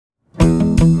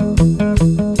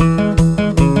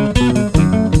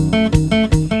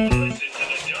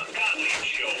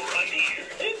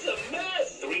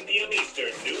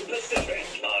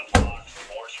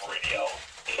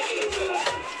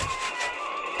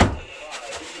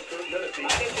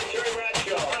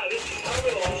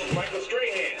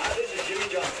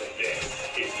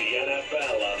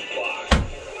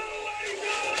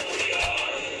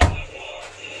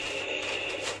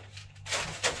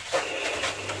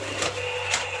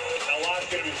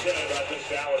said about this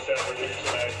Dallas effort here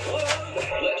tonight.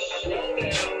 Let's slow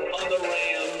down on the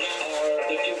Rams are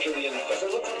the future of the NFL. So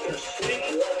it looks like they're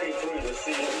sleepwalking through the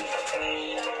season.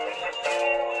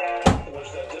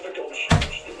 Was that difficult?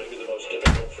 Maybe the most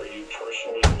difficult for you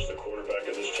personally was the quarterback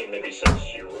of this team, maybe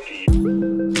since your rookie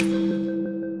year.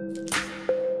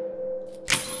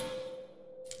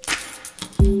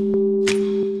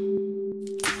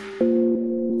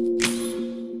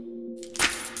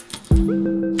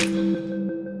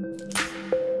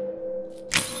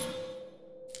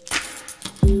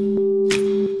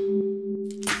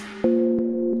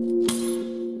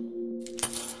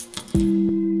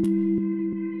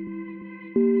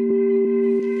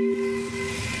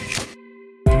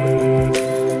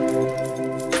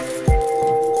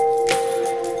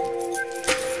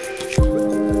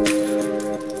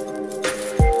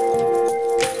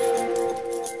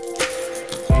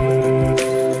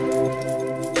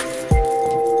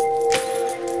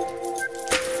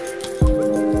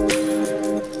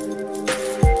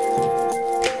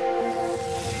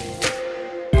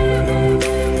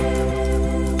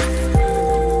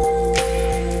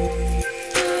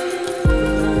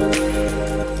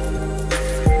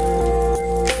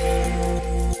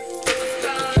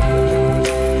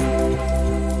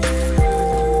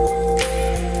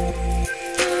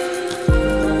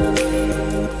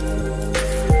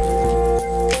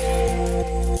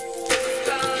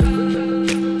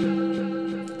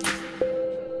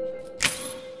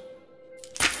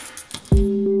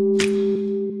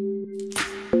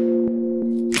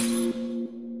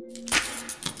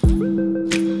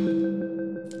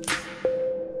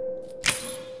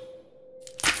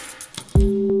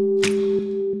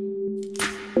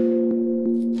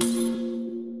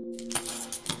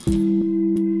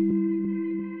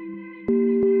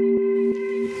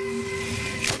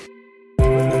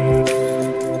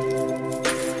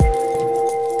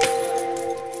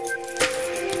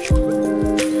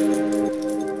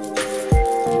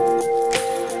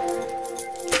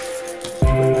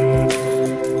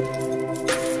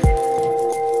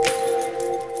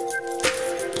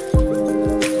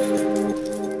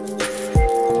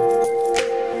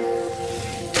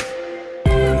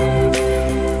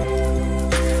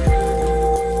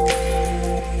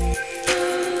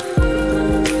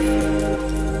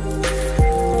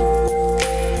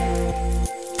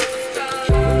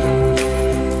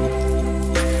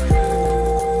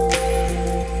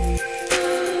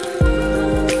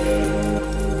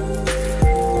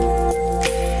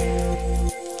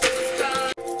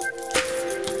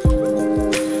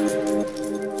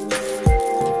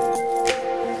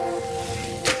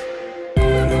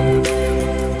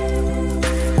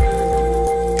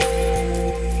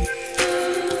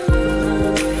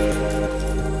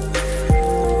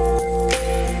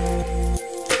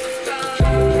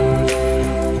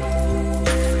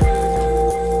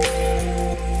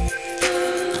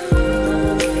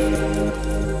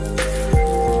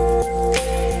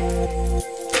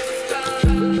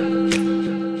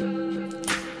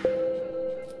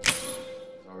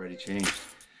 Changed.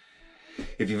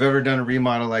 If you've ever done a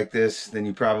remodel like this, then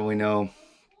you probably know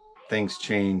things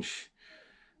change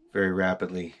very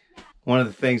rapidly. One of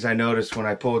the things I noticed when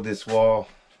I pulled this wall,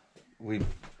 we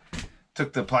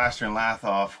took the plaster and lath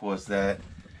off, was that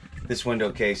this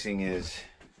window casing is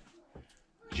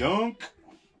junk.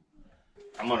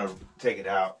 I'm gonna take it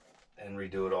out and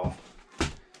redo it all.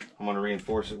 I'm gonna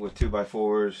reinforce it with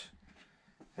 2x4s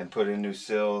and put in new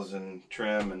sills and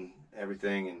trim and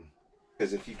everything. And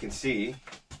because if you can see,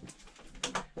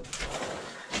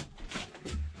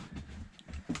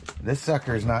 this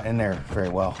sucker is not in there very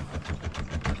well.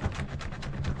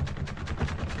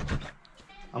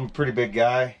 I'm a pretty big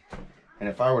guy, and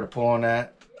if I were to pull on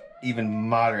that even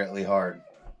moderately hard,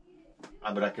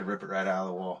 I bet I could rip it right out of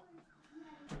the wall.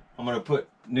 I'm gonna put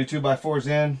new 2x4s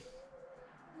in,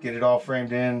 get it all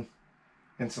framed in,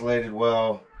 insulated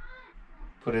well,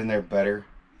 put it in there better,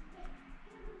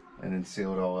 and then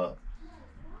seal it all up.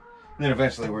 And then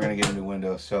eventually we're going to get a new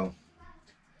window, so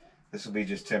this will be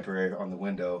just temporary on the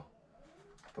window,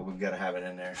 but we've got to have it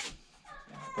in there.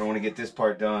 But I want to get this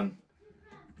part done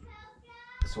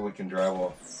so we can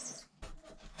drywall.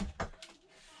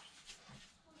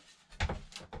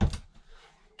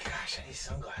 Gosh, I need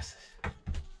sunglasses.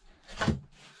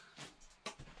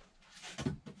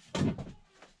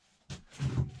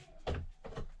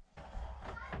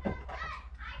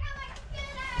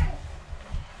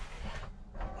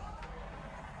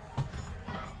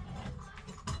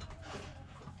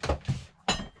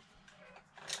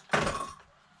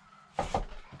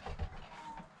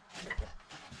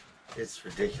 It's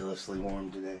ridiculously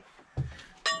warm today.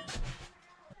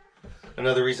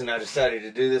 Another reason I decided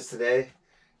to do this today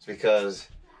is because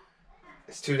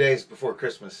it's 2 days before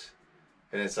Christmas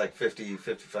and it's like 50,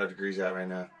 55 degrees out right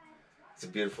now. It's a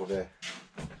beautiful day.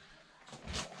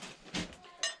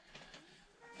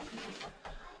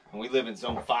 And we live in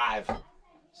zone 5,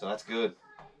 so that's good.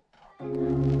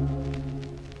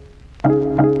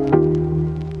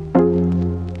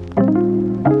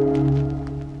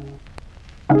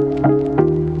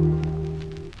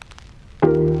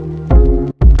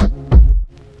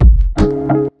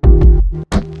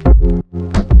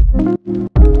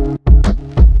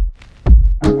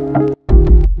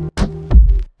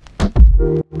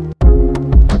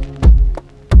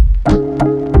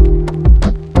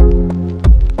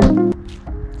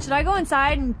 Should I go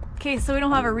inside in case so we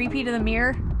don't have a repeat of the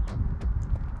mirror?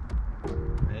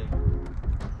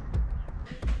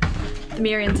 The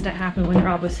mirror incident happened when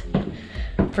Rob was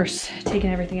first taking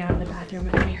everything out of the bathroom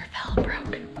and the mirror fell and broke.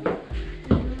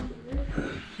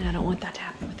 And I don't want that to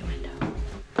happen with the window.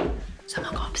 So I'm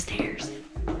gonna go upstairs,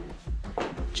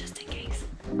 just in case.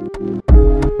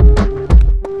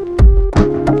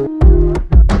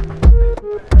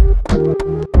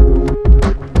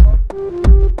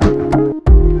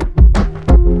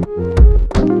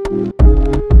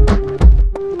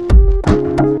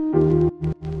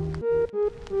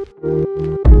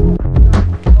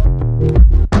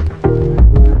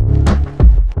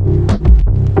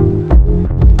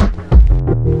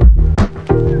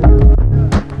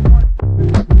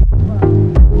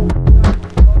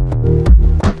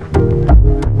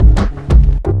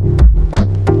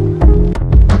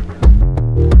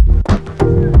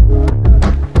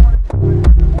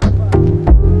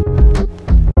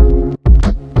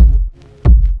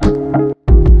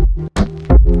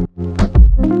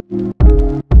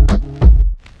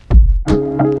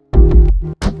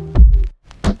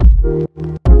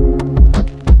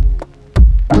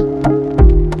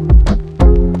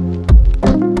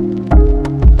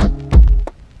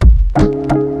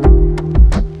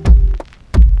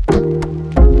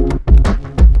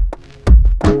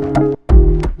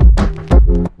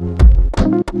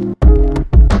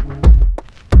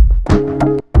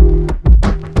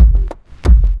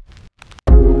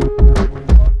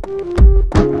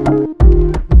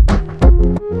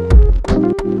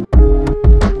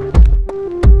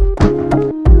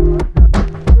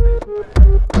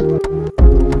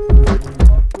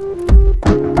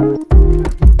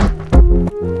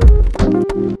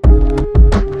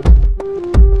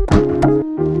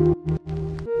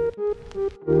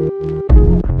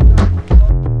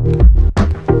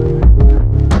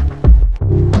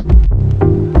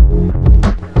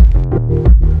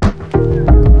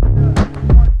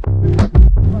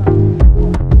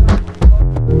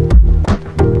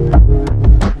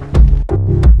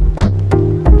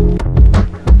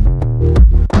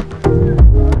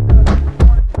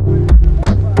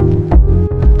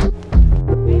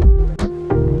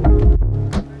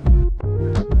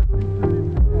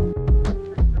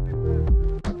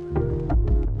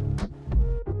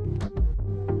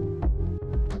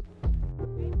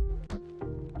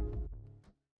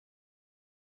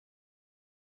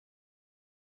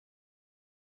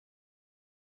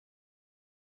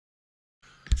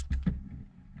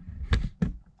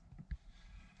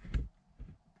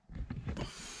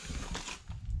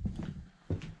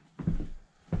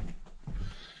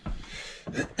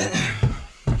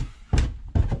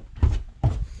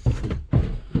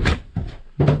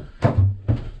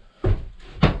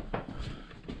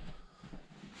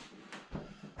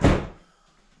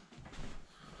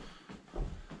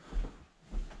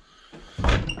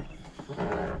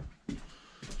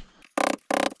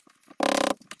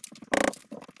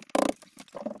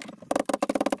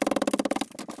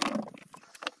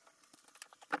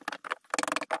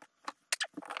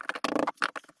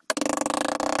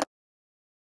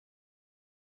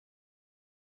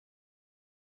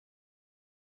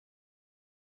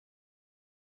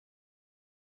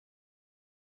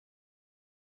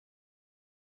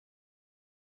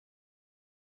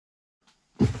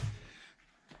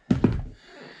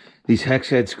 These hex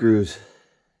head screws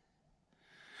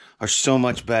are so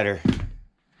much better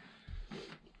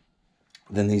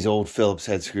than these old Phillips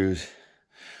head screws.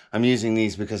 I'm using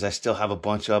these because I still have a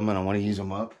bunch of them and I want to use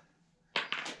them up.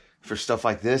 For stuff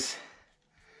like this,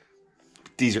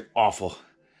 these are awful.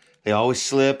 They always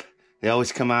slip. They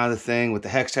always come out of the thing. With the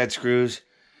hex head screws,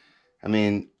 I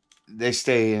mean, they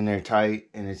stay in there tight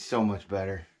and it's so much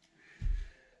better.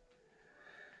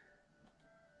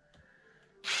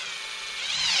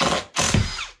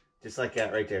 Just like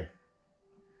that right there.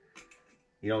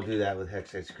 You don't do that with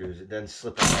hex head screws. It doesn't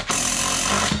slip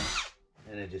off.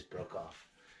 And it just broke off.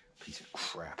 Piece of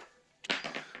crap.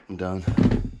 I'm done.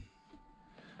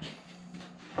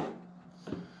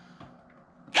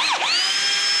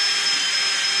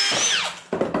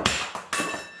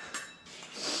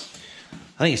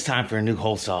 I think it's time for a new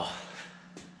hole saw.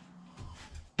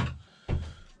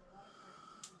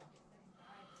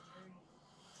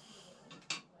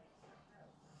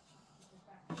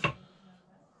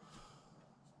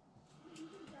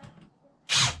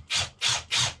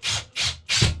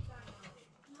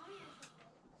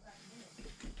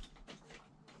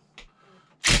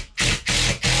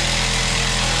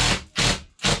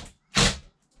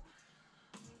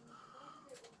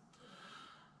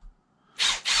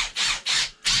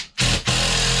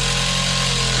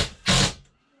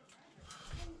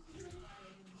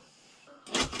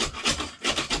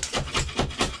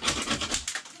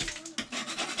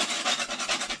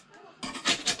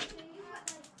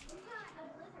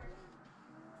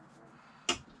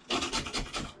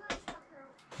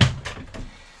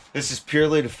 This is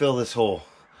purely to fill this hole.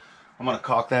 I'm gonna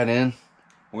caulk that in.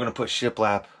 We're gonna put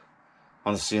shiplap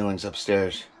on the ceilings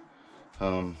upstairs.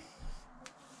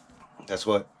 That's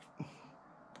what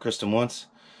Kristen wants.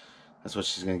 That's what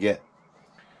she's gonna get.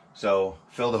 So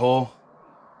fill the hole.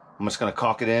 I'm just gonna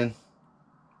caulk it in.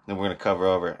 Then we're gonna cover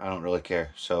over it. I don't really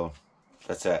care. So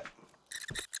that's that.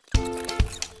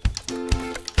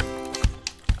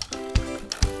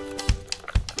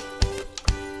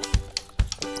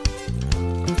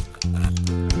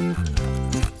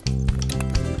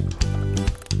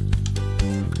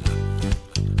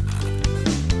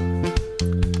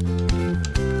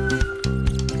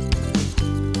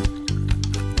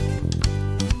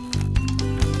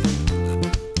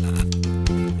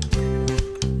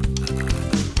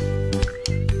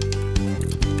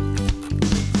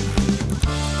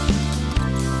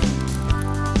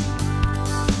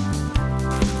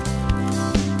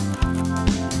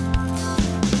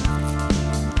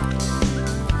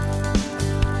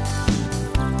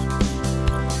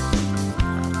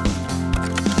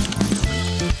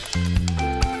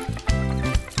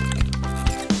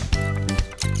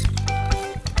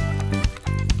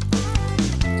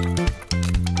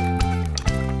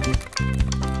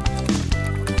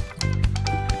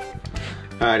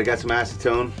 Alright, I got some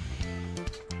acetone.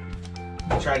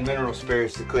 I tried mineral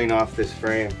spirits to clean off this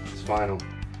frame, this vinyl.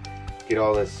 Get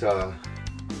all this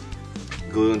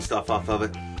glue and stuff off of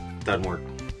it. Doesn't work.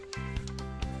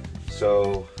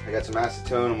 So I got some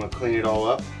acetone, I'm gonna clean it all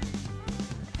up.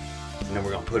 And then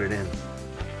we're gonna put it in.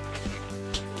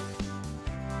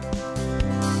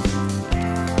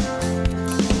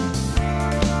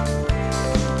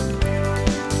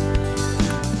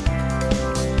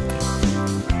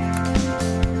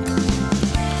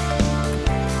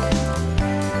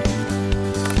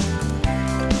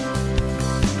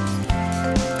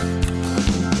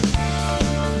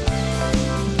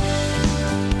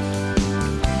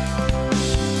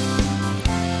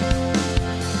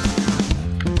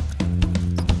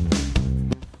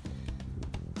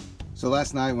 So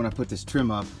last night when I put this trim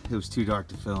up, it was too dark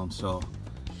to film, so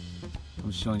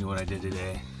I'm showing you what I did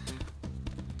today.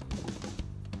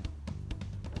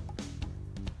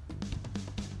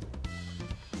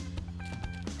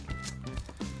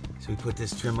 So we put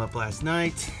this trim up last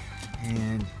night,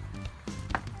 and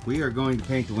we are going to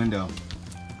paint the window.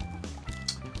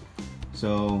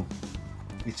 So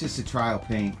it's just a trial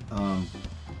paint.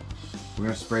 We're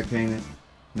gonna spray paint it,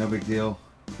 no big deal.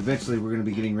 Eventually we're going to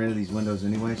be getting rid of these windows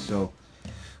anyway, so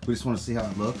we just want to see how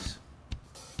it looks,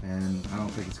 and I don't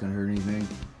think it's going to hurt anything.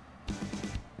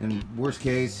 In worst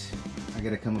case, I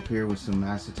got to come up here with some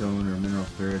acetone or mineral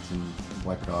spirits and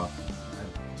wipe it off.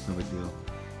 It's no big deal.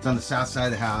 It's on the south side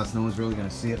of the house, no one's really going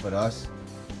to see it but us.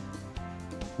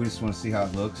 We just want to see how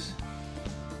it looks.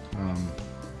 You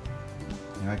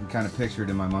know, I can kind of picture it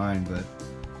in my mind, but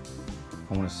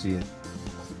I want to see it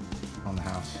on the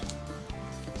house.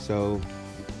 So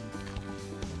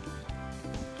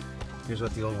here's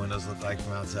what the old windows look like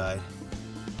from outside.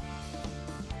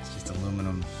 It's just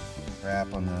aluminum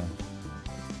wrap on the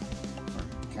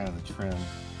kind of the trim.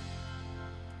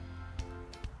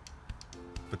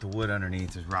 But the wood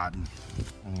underneath is rotten.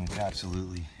 I mean, it's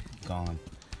absolutely gone.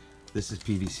 This is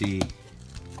PVC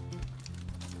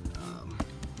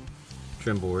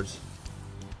trim boards,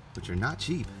 which are not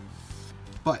cheap,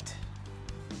 but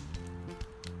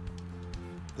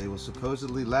they will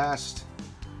supposedly last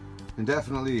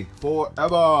indefinitely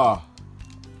forever. How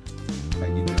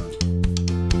you doing?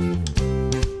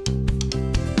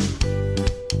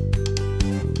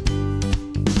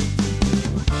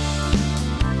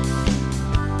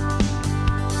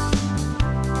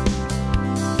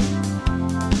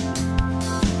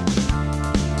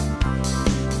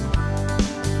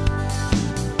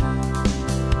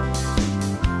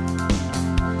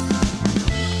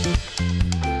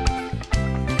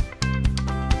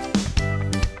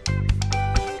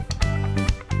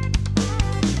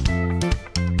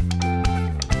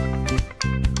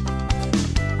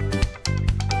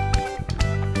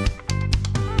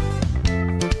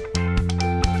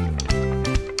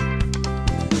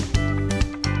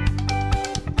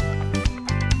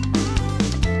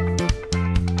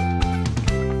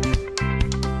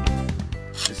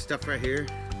 stuff right here.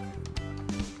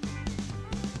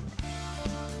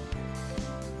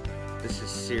 This is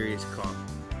serious caulk.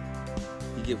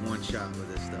 You get one shot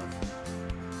with this stuff.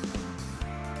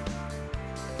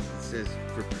 It says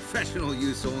for professional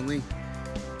use only.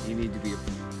 You need to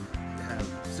have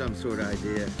some sort of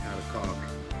idea how to caulk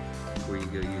before you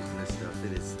go using this stuff.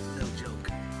 It is no joke.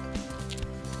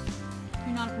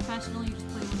 You're not a professional, you just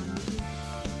play one on YouTube.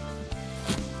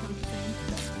 That's what you're saying.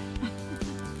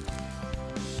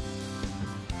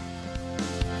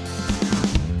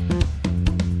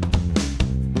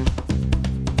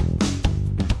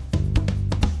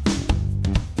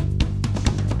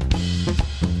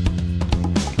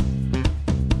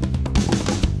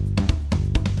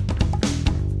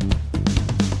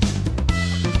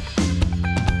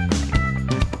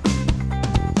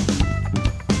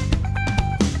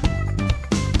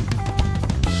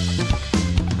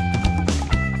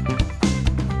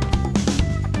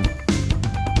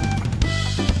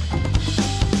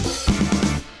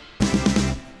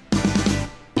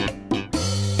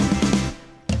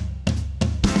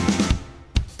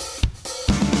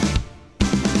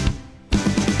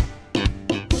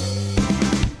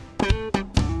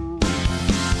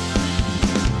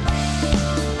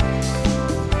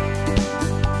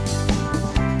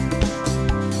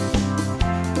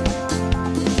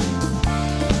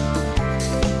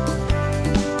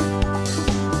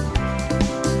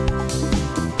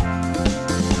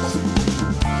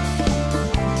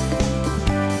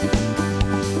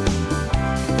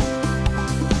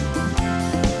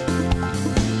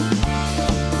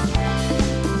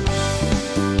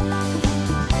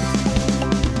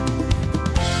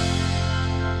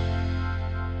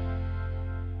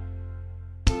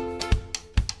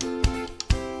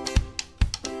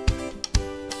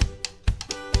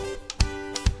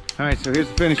 All right, so here's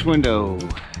the finished window.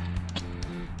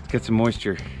 Let's get some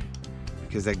moisture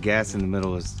because that gas in the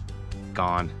middle is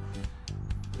gone.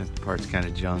 That part's kind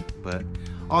of junk, but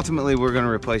ultimately we're going to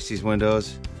replace these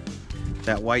windows.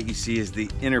 That white you see is the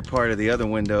inner part of the other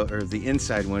window, or the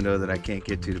inside window that I can't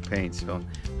get to paint, so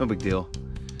no big deal.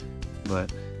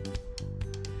 But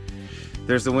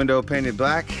there's the window painted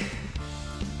black.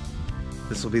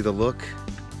 This will be the look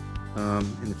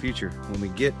in the future when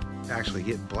we actually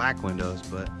get black windows,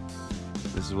 but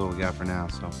this is what we got for now.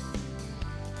 So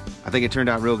I think it turned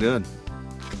out real good.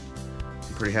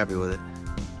 I'm pretty happy with it.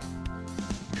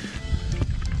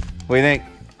 What do you think?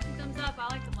 Thumbs up, I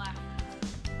like the black.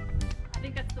 I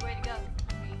think that's the way to go.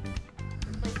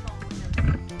 Replace all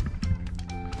windows.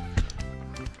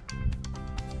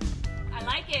 I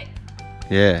like it.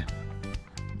 Yeah.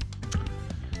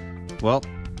 Well,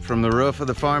 from the roof of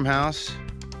the farmhouse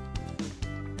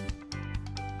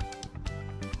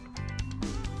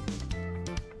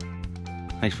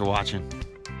thanks for watching.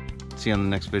 See you on the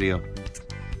next video.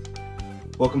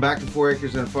 Welcome back to 4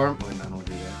 Acres and a Farm. Wait, no.